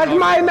know what you're That's talking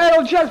my about.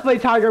 metal chest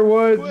plate, Tiger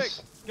Woods! Quick!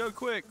 Go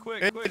quick,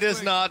 quick, quick. It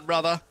is not,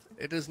 brother.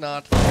 It is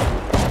not.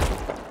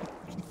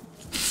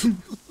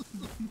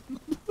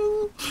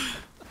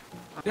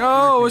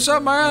 Yo, what's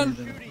up, man?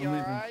 Shooty,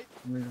 alright?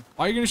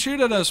 Why are you gonna shoot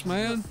at us,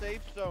 man?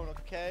 Safe zone,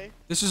 okay?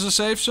 This is a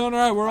safe zone,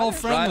 alright? We're all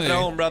friendly. Right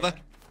on, brother.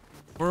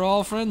 We're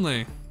all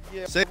friendly.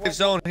 Yeah, Safe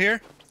zone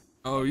here.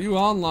 Oh, you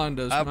online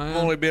us, I've man.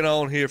 only been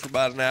on here for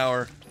about an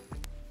hour.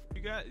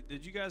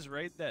 Did you guys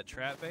raid that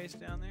trap base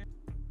down there?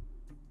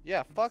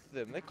 yeah, fuck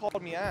them. They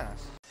called me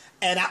ass.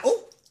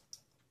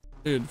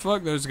 Dude,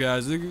 fuck those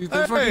guys. They Hey!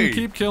 fucking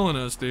keep killing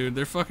us, dude.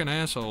 They're fucking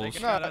assholes.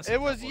 Shot No, us it a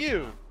was couple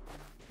you.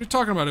 You're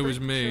talking about it was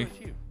me. It was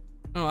you.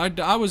 No,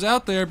 I was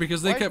out there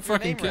because they Why kept is your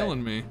fucking name red?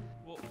 killing me.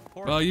 Well,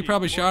 Well, you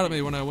probably shot at me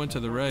Porky, when I went to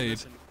the Porky, raid.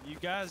 listen,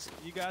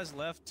 you guys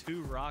left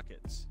 2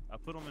 rockets. I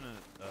put them in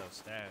a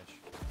stash.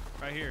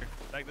 Right here.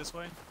 Back this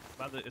way.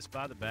 It's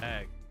by the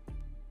bag.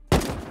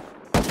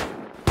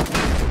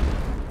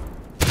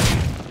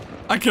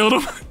 I killed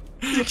him.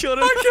 You killed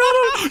him? I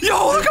killed him.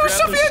 Yo, look how much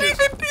stuff Grab he had.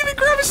 his He didn't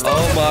grab his stuff.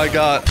 Oh my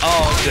god.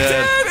 Oh, I'm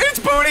dead. Dead. It's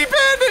Booty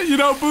Bandit. You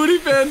know, Booty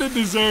Bandit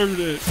deserved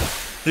it.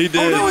 He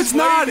did. Oh, no, it's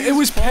not. waiting It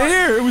was his spot.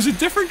 Pear. It was a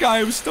different guy.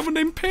 It was someone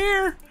named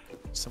Pear.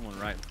 Someone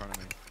right in front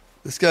of me.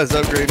 This guy's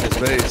upgrading his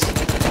base.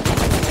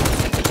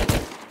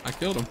 I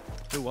killed him.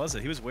 Who was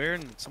it? He was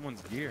wearing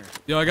someone's gear.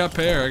 Yo, I got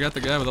Pear. I got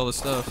the guy with all the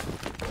stuff.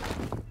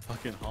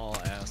 Fucking haul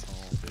asshole,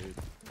 dude.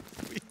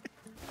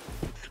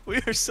 We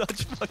are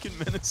such fucking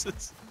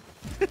menaces.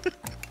 I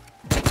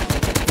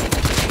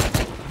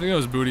think that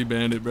was Booty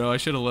Bandit, bro. I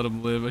should have let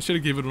him live. I should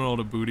have given it all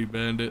to Booty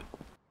Bandit.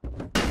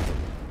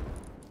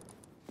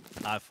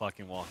 I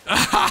fucking walked.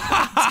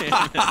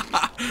 Damn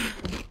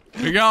it.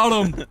 We got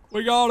him.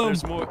 We got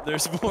him.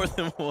 There's more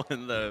than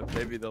one though.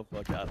 Maybe they'll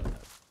fuck out of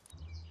that.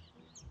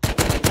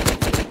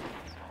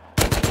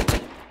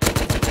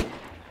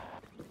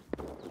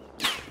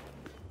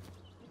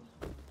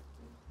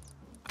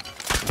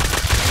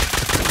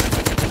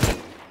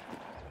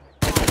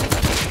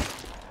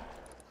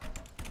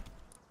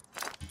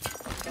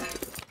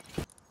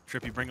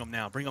 Trippy, bring them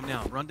now. Bring them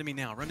now. Run to me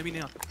now. Run to me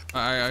now.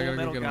 I Full gotta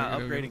metal go get him. guy I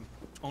gotta go. upgrading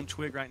on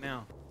Twig right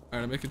now.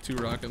 Alright, I'm making 2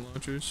 rocket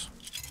launchers.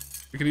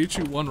 We can each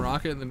shoot 1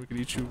 rocket, and then we can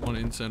each shoot 1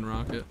 incense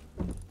rocket.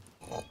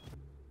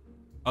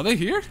 Are they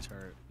here?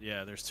 Turret.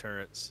 Yeah, there's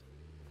turrets.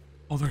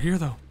 Oh, they're here,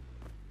 though.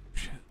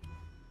 Shit. I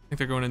think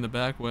they're going in the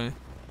back way.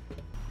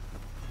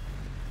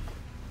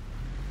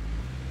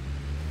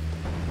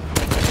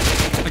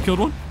 I killed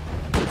one.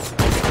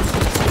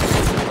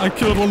 I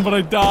killed one, but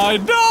I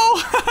died. No!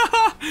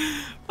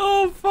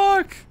 Oh,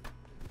 fuck.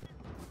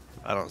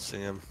 I don't see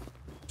him.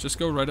 Just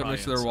go right up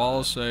next to their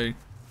wall, say,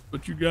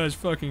 "What you guys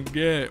fucking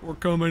get? We're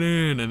coming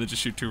in," and then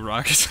just shoot 2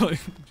 rockets. Like,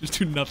 just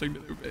do nothing to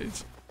their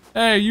base.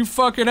 Hey, you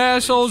fucking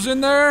assholes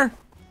in there!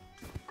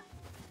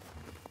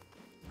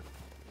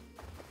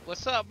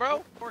 What's up,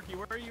 bro? Porky,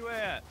 where are you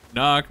at?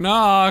 Knock,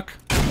 knock.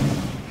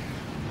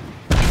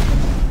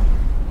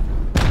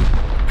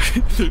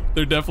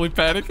 They're definitely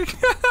panicking.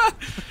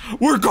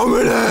 We're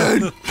coming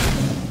in!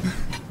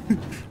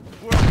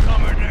 We're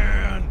coming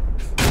in!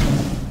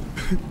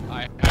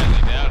 I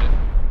highly doubt it.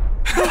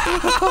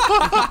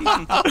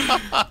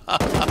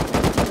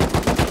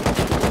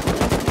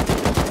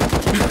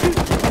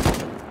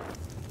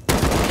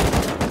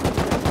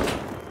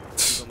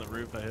 He's on the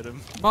roof, I hit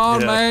him. Come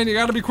on, Yeah. man, you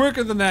gotta be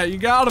quicker than that. You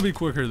gotta be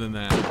quicker than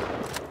that.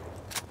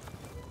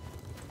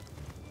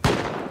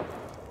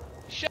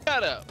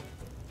 Shut up.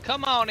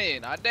 Come on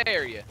in. I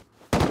dare you.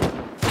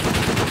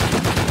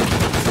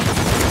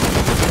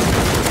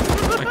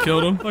 I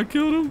killed him. I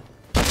killed him.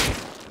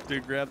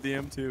 Dude, grab the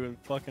M2 and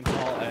fucking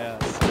haul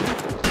ass.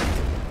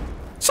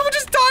 Someone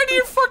just died to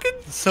your fucking...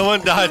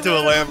 Someone died to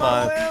a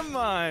landmine.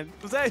 Landmine.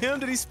 Was that him?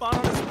 Did he spawn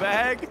on his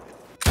bag?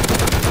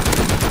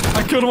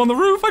 I killed him on the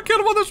roof. I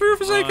killed him on this roof.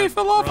 His AK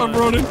fell off. I'm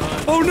running.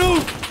 Oh no.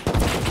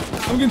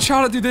 I'm getting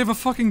shot at, dude. They have a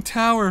fucking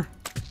tower.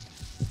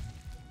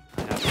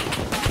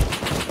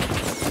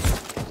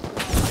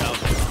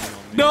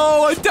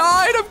 No, I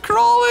died. I'm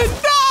crawling.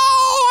 No,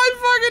 I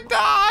fucking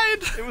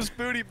died. It was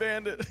Booty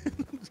Bandit.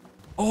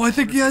 Oh, I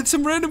think he had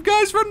some random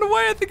guys running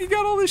away. I think he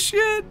got all this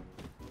shit.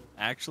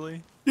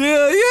 Actually?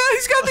 Yeah,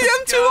 he's got the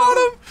M2 on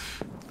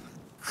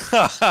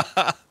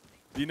him.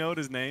 Do you know what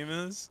his name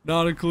is?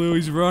 Not a clue.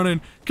 He's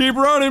running. Keep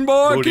running,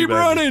 boy. Booty Keep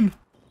Bandit. running.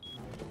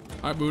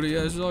 All right, Booty.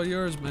 Yeah, this is all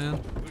yours, man.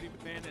 Booty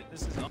Bandit,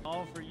 this is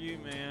all for you,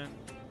 man.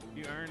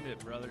 You earned it,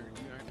 brother.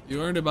 You earned it.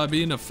 You earned it by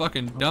being a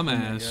fucking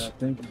dumbass. Yeah,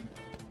 thank you.